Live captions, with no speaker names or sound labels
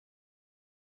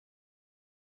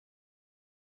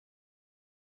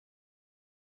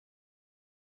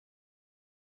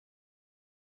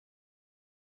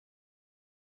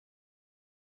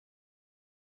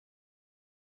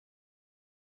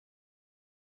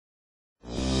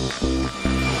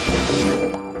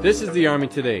This is the Army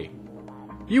Today.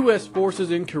 U.S.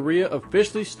 forces in Korea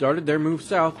officially started their move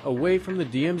south away from the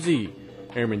DMZ.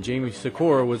 Airman Jamie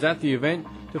Cicora was at the event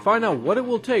to find out what it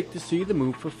will take to see the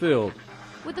move fulfilled.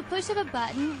 With the push of a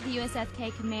button, the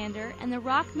USFK commander and the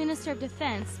ROK Minister of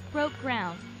Defense broke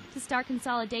ground to start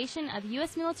consolidation of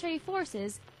U.S. military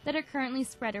forces that are currently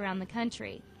spread around the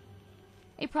country.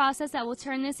 A process that will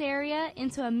turn this area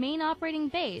into a main operating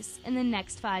base in the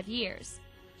next 5 years.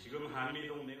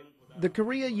 The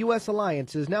Korea-U.S.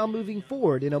 alliance is now moving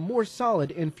forward in a more solid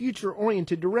and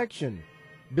future-oriented direction.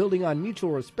 Building on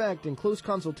mutual respect and close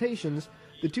consultations,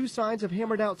 the two sides have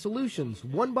hammered out solutions,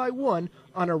 one by one,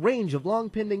 on a range of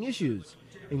long-pending issues,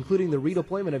 including the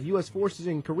redeployment of U.S. forces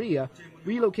in Korea,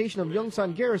 relocation of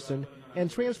Yongsan Garrison,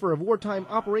 and transfer of wartime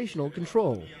operational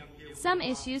control. Some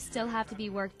issues still have to be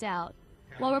worked out.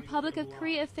 While Republic of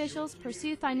Korea officials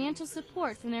pursue financial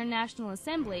support from their National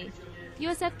Assembly,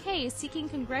 USFK is seeking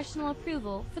congressional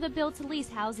approval for the build-to-lease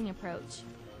housing approach.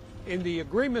 In the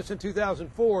agreements in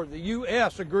 2004, the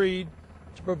U.S. agreed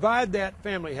to provide that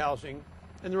family housing,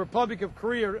 and the Republic of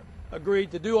Korea agreed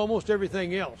to do almost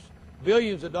everything else,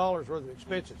 billions of dollars worth of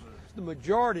expenses. The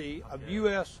majority of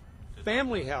U.S.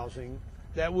 family housing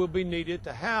that will be needed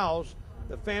to house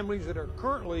the families that are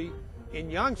currently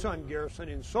in Yongsan Garrison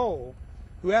in Seoul,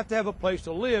 who have to have a place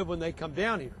to live when they come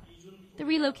down here. The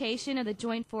relocation of the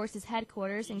Joint Forces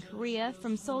headquarters in Korea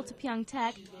from Seoul to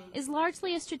Pyeongtaek is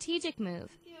largely a strategic move.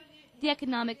 The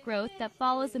economic growth that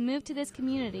follows the move to this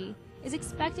community is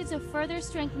expected to further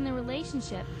strengthen the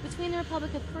relationship between the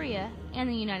Republic of Korea and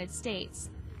the United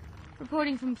States.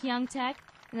 Reporting from Pyeongtaek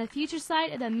and the future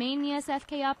site of the main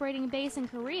USFK operating base in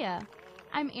Korea,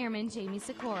 I'm Airman Jamie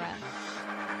Cicora.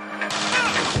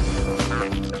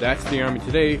 That's the Army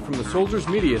Today from the Soldiers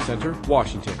Media Center,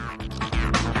 Washington.